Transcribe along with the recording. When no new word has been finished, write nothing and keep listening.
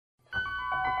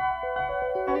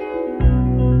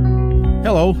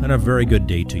Hello, and a very good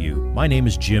day to you. My name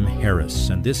is Jim Harris,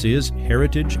 and this is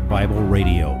Heritage Bible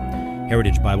Radio.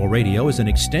 Heritage Bible Radio is an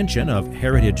extension of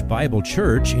Heritage Bible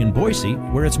Church in Boise,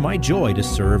 where it's my joy to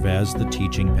serve as the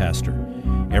teaching pastor.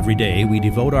 Every day, we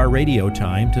devote our radio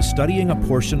time to studying a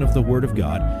portion of the Word of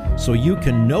God so you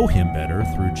can know Him better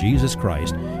through Jesus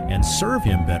Christ and serve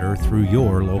Him better through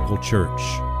your local church.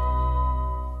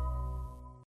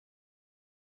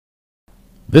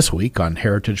 This week on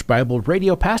Heritage Bible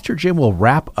Radio, Pastor Jim will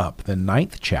wrap up the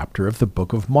 9th chapter of the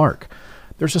book of Mark.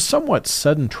 There's a somewhat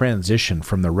sudden transition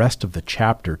from the rest of the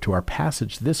chapter to our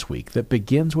passage this week that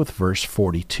begins with verse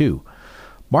 42.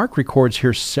 Mark records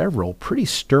here several pretty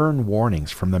stern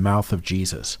warnings from the mouth of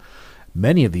Jesus.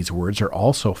 Many of these words are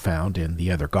also found in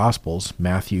the other Gospels,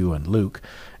 Matthew and Luke,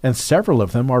 and several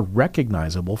of them are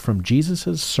recognizable from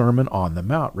Jesus' Sermon on the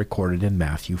Mount recorded in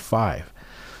Matthew 5.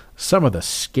 Some of the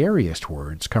scariest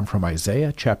words come from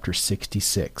Isaiah chapter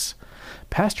 66.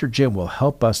 Pastor Jim will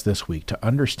help us this week to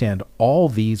understand all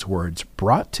these words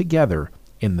brought together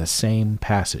in the same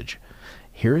passage.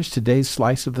 Here is today's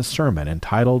slice of the sermon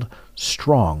entitled,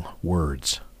 Strong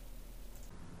Words.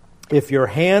 If your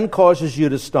hand causes you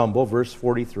to stumble, verse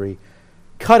 43,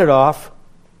 cut it off.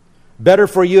 Better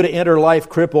for you to enter life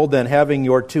crippled than having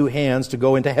your two hands to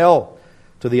go into hell,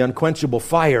 to the unquenchable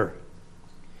fire.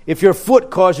 If your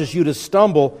foot causes you to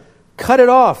stumble, cut it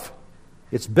off.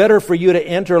 It's better for you to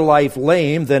enter life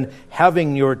lame than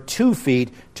having your 2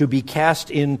 feet to be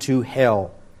cast into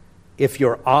hell. If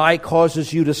your eye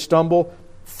causes you to stumble,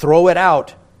 throw it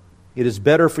out. It is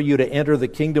better for you to enter the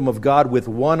kingdom of God with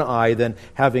 1 eye than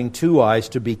having 2 eyes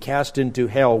to be cast into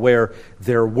hell, where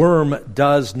their worm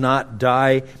does not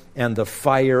die and the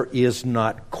fire is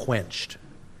not quenched.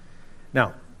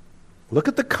 Now, look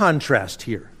at the contrast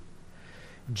here.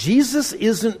 Jesus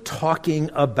isn't talking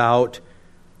about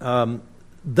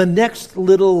the next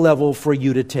little level for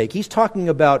you to take. He's talking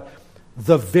about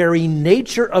the very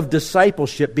nature of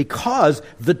discipleship, because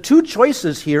the two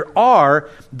choices here are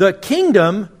the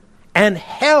kingdom and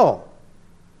hell.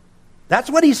 That's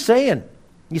what he's saying.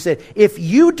 He said, if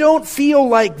you don't feel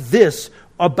like this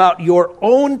about your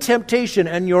own temptation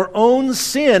and your own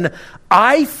sin,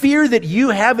 I fear that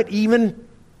you haven't even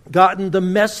gotten the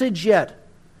message yet.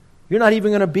 You're not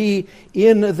even going to be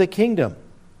in the kingdom.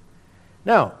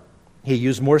 Now, he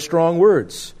used more strong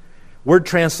words. Word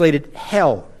translated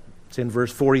hell. It's in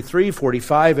verse 43,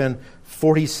 45, and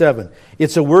 47.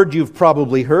 It's a word you've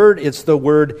probably heard. It's the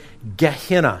word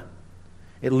Gehenna.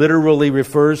 It literally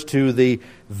refers to the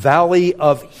valley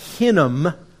of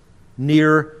Hinnom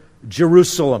near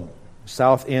Jerusalem,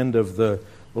 south end of the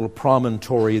little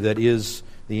promontory that is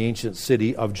the ancient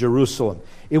city of Jerusalem.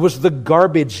 It was the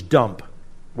garbage dump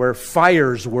where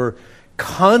fires were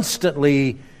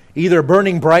constantly either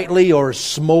burning brightly or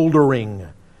smoldering.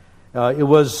 It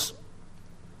was,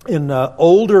 in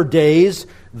older days,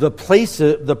 the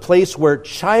place where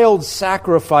child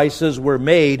sacrifices were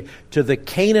made to the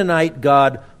Canaanite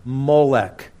god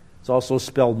Molech. It's also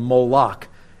spelled Moloch.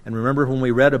 And remember when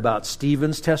we read about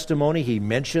Stephen's testimony, he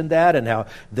mentioned that, and how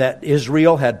that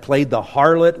Israel had played the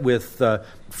harlot with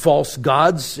false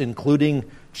gods, including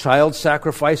child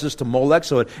sacrifices to Molech,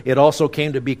 so it also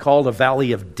came to be called a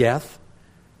valley of death.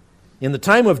 In the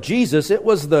time of Jesus, it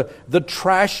was the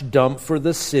trash dump for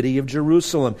the city of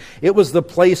Jerusalem. It was the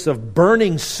place of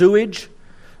burning sewage,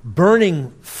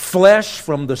 burning flesh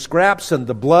from the scraps and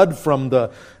the blood from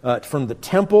the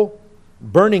temple,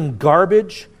 burning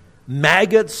garbage.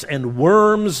 Maggots and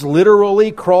worms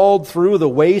literally crawled through the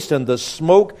waste, and the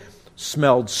smoke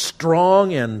smelled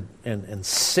strong and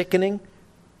sickening.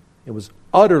 It was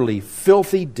utterly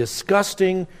filthy,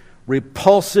 disgusting,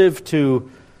 repulsive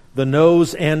to the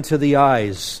nose and to the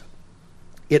eyes.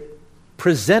 It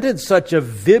presented such a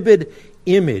vivid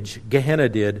image, Gehenna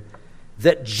did,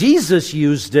 that Jesus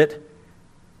used it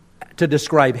to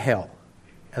describe hell,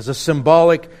 as a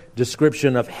symbolic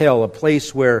description of hell, a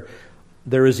place where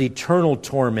there is eternal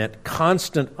torment,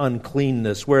 constant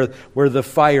uncleanness, where the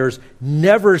fires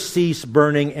never cease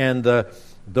burning and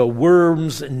the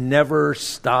worms never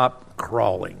stop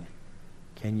crawling.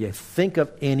 Can you think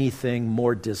of anything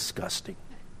more disgusting?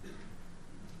 He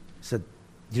said,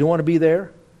 do you want to be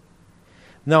there?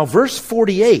 Now, verse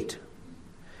 48,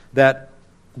 that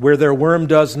where their worm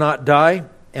does not die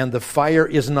and the fire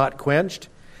is not quenched,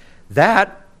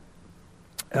 that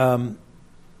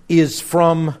is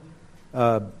from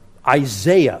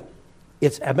Isaiah.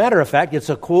 It's a matter of fact, it's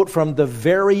a quote from the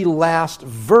very last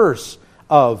verse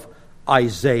of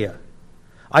Isaiah.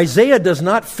 Isaiah does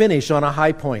not finish on a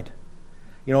high point.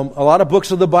 You know, a lot of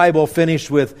books of the Bible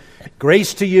finish with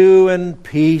grace to you and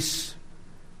peace.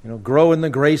 Grow in the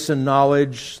grace and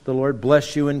knowledge. The Lord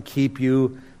bless you and keep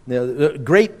you. The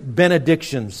great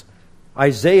benedictions.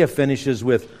 Isaiah finishes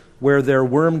with, where their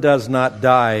worm does not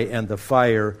die and the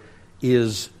fire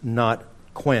is not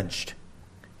quenched.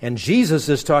 And Jesus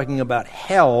is talking about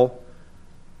hell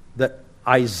that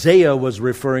Isaiah was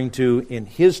referring to in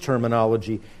his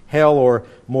terminology. Hell, or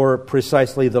more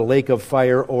precisely, the lake of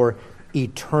fire or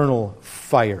eternal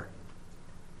fire.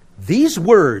 These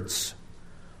words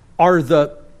are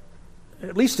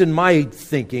at least in my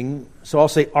thinking, so I'll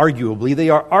say arguably, they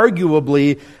are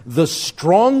arguably the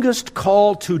strongest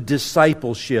call to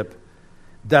discipleship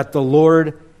that the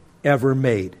Lord ever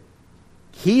made.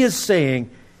 He is saying,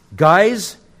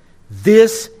 guys,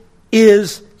 this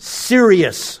is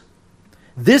serious.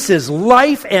 This is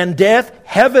life and death,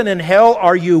 heaven and hell.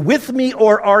 Are you with me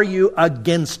or are you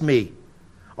against me?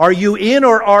 Are you in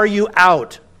or are you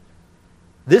out?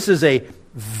 This is a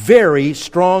very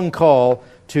strong call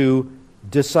to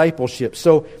discipleship.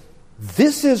 So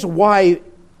this is why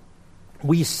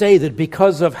we say that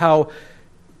because of how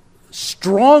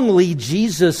strongly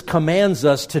Jesus commands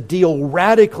us to deal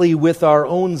radically with our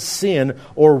own sin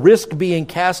or risk being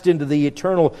cast into the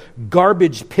eternal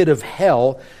garbage pit of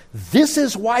hell, this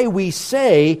is why we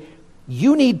say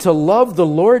you need to love the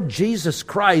Lord Jesus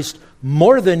Christ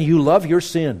more than you love your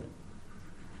sin.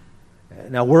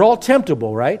 Now, we're all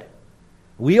temptable, right?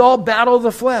 We all battle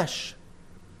the flesh.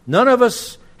 None of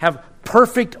us have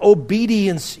perfect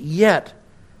obedience yet.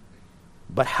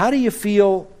 But how do you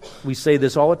feel? We say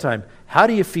this all the time. How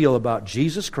do you feel about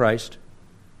Jesus Christ?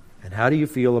 And how do you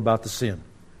feel about the sin?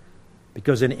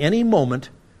 Because in any moment,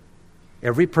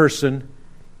 every person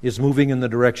is moving in the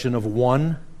direction of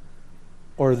one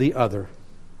or the other.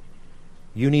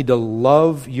 You need to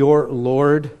love your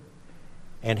Lord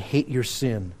and hate your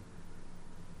sin.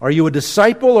 Are you a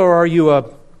disciple or are you a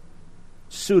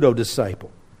pseudo-disciple?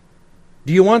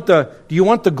 Do you want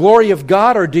the glory of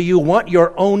God or do you want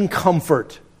your own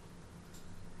comfort?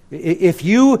 If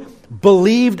you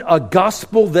believed a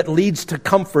gospel that leads to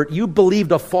comfort, you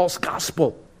believed a false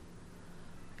gospel.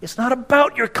 It's not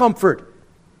about your comfort.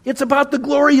 It's about the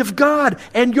glory of God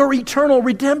and your eternal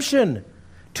redemption,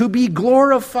 to be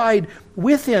glorified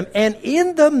with Him. And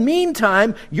in the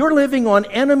meantime, you're living on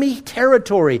enemy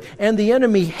territory, and the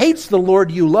enemy hates the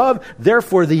Lord you love,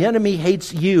 therefore the enemy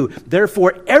hates you.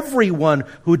 Therefore, everyone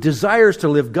who desires to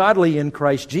live godly in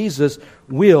Christ Jesus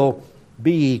will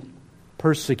be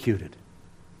persecuted.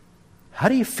 How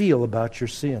do you feel about your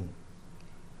sin?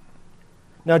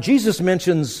 Now, Jesus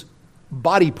mentions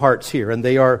body parts here, and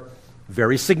they are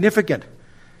very significant.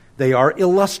 They are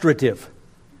illustrative.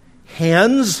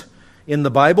 Hands in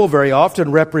the Bible very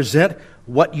often represent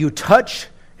what you touch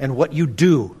and what you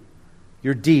do.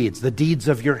 Your deeds, the deeds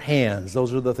of your hands.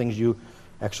 Those are the things you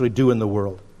actually do in the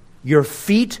world. Your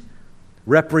feet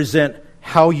represent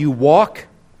how you walk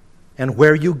and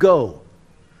where you go.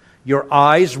 Your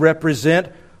eyes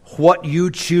represent what you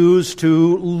choose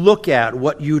to look at,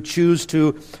 what you choose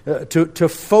to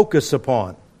focus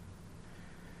upon.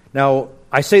 Now,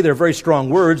 I say they're very strong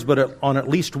words, but on at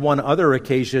least one other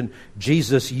occasion,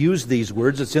 Jesus used these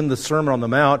words. It's in the Sermon on the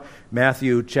Mount,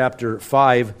 Matthew chapter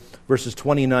 5, verses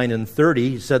 29 and 30.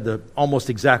 He said almost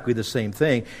exactly the same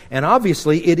thing. And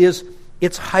obviously,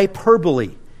 it's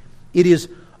hyperbole. It is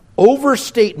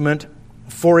overstatement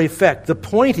for effect. The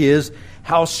point is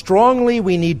how strongly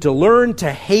we need to learn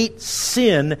to hate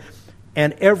sin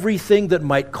and everything that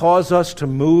might cause us to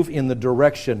move in the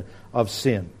direction of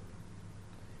sin.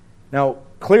 Now,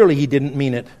 clearly he didn't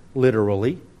mean it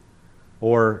literally,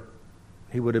 or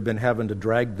he would have been having to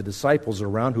drag the disciples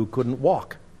around who couldn't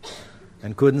walk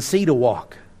and couldn't see to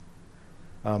walk.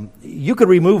 You could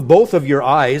remove both of your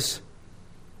eyes,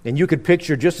 and you could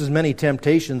picture just as many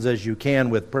temptations as you can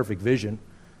with perfect vision.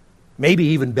 Maybe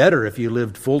even better if you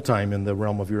lived full-time in the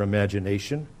realm of your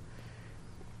imagination.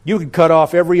 You could cut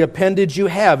off every appendage you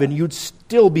have, and you'd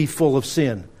still be full of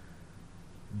sin.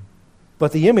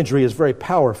 But the imagery is very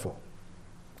powerful.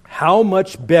 How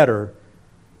much better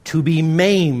to be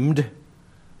maimed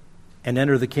and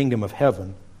enter the kingdom of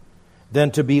heaven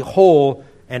than to be whole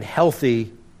and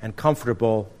healthy and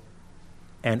comfortable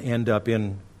and end up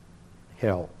in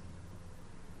hell.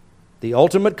 The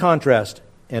ultimate contrast,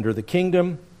 enter the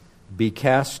kingdom, be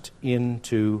cast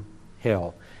into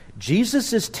hell.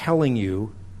 Jesus is telling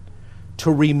you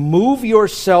to remove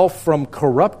yourself from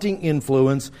corrupting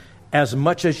influence as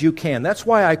much as you can. That's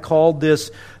why I called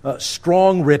this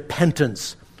strong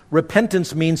repentance.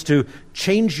 Repentance means to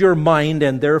change your mind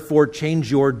and therefore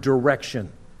change your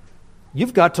direction.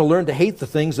 You've got to learn to hate the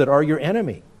things that are your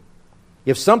enemy.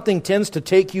 If something tends to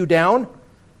take you down,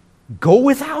 go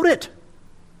without it.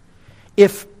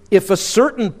 If If a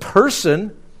certain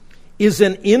person is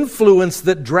an influence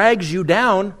that drags you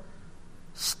down,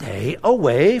 stay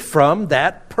away from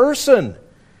that person.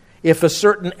 If a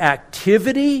certain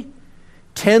activity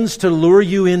tends to lure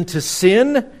you into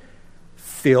sin,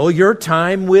 fill your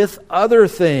time with other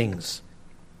things.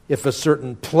 If a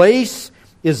certain place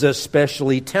is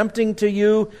especially tempting to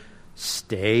you,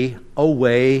 stay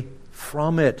away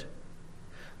from it.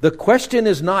 The question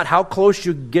is not how close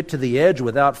you get to the edge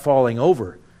without falling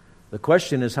over. The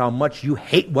question is how much you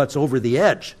hate what's over the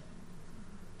edge.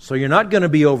 So you're not going to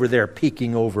be over there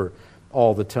peeking over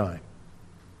all the time.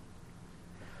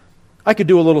 I could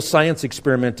do a little science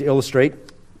experiment to illustrate.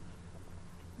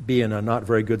 Being a not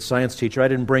very good science teacher, I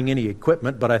didn't bring any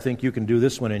equipment, but I think you can do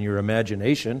this one in your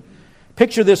imagination.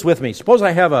 Picture this with me. Suppose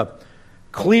I have a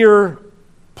clear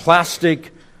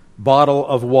plastic bottle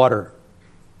of water.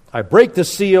 I break the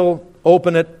seal,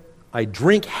 open it, I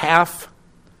drink half,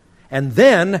 and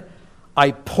then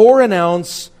I pour an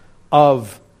ounce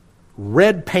of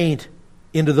red paint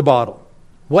into the bottle.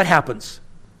 What happens?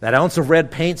 That ounce of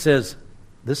red paint says,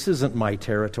 this isn't my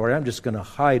territory. I'm just going to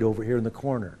hide over here in the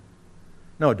corner.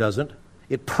 No, it doesn't.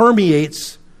 It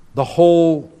permeates the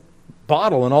whole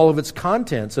bottle and all of its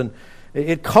contents, and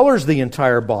it colors the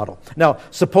entire bottle. Now,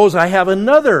 suppose I have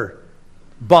another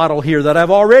bottle here that I've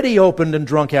already opened and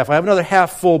drunk half. I have another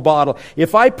half-full bottle.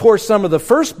 If I pour some of the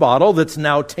first bottle that's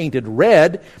now tainted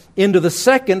red into the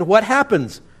second, what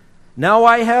happens? Now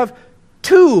I have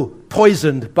 2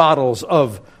 poisoned bottles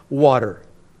of water.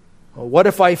 What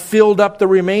if I filled up the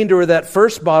remainder of that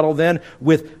first bottle then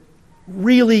with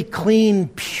really clean,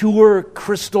 pure,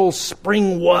 crystal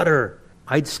spring water?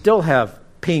 I'd still have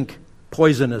pink,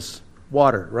 poisonous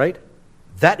water, right?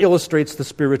 That illustrates the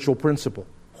spiritual principle.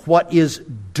 What is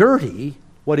dirty,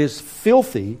 what is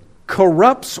filthy,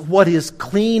 corrupts what is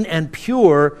clean and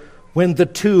pure when the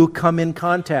two come in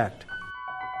contact.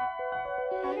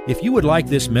 If you would like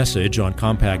this message on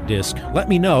compact disc, let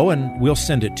me know and we'll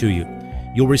send it to you.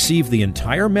 You'll receive the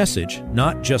entire message,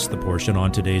 not just the portion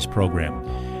on today's program.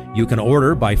 You can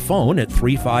order by phone at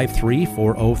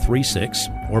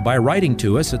 353-4036 or by writing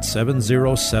to us at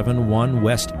 7071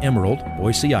 West Emerald,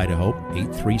 Boise, Idaho,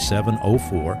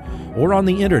 83704, or on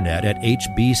the internet at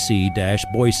hbc-boise.org.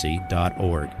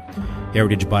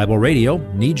 Heritage Bible Radio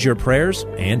needs your prayers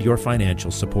and your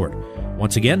financial support.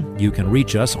 Once again, you can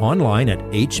reach us online at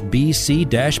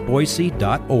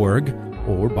hbc-boise.org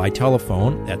or by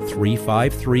telephone at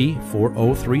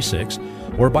 353-4036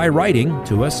 or by writing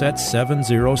to us at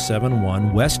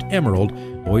 7071 West Emerald,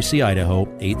 Boise, Idaho,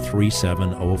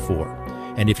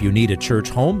 83704. And if you need a church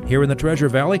home here in the Treasure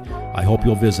Valley, I hope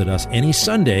you'll visit us any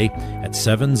Sunday at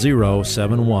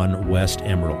 7071 West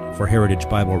Emerald. For Heritage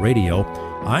Bible Radio,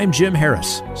 I'm Jim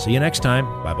Harris. See you next time.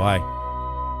 Bye-bye.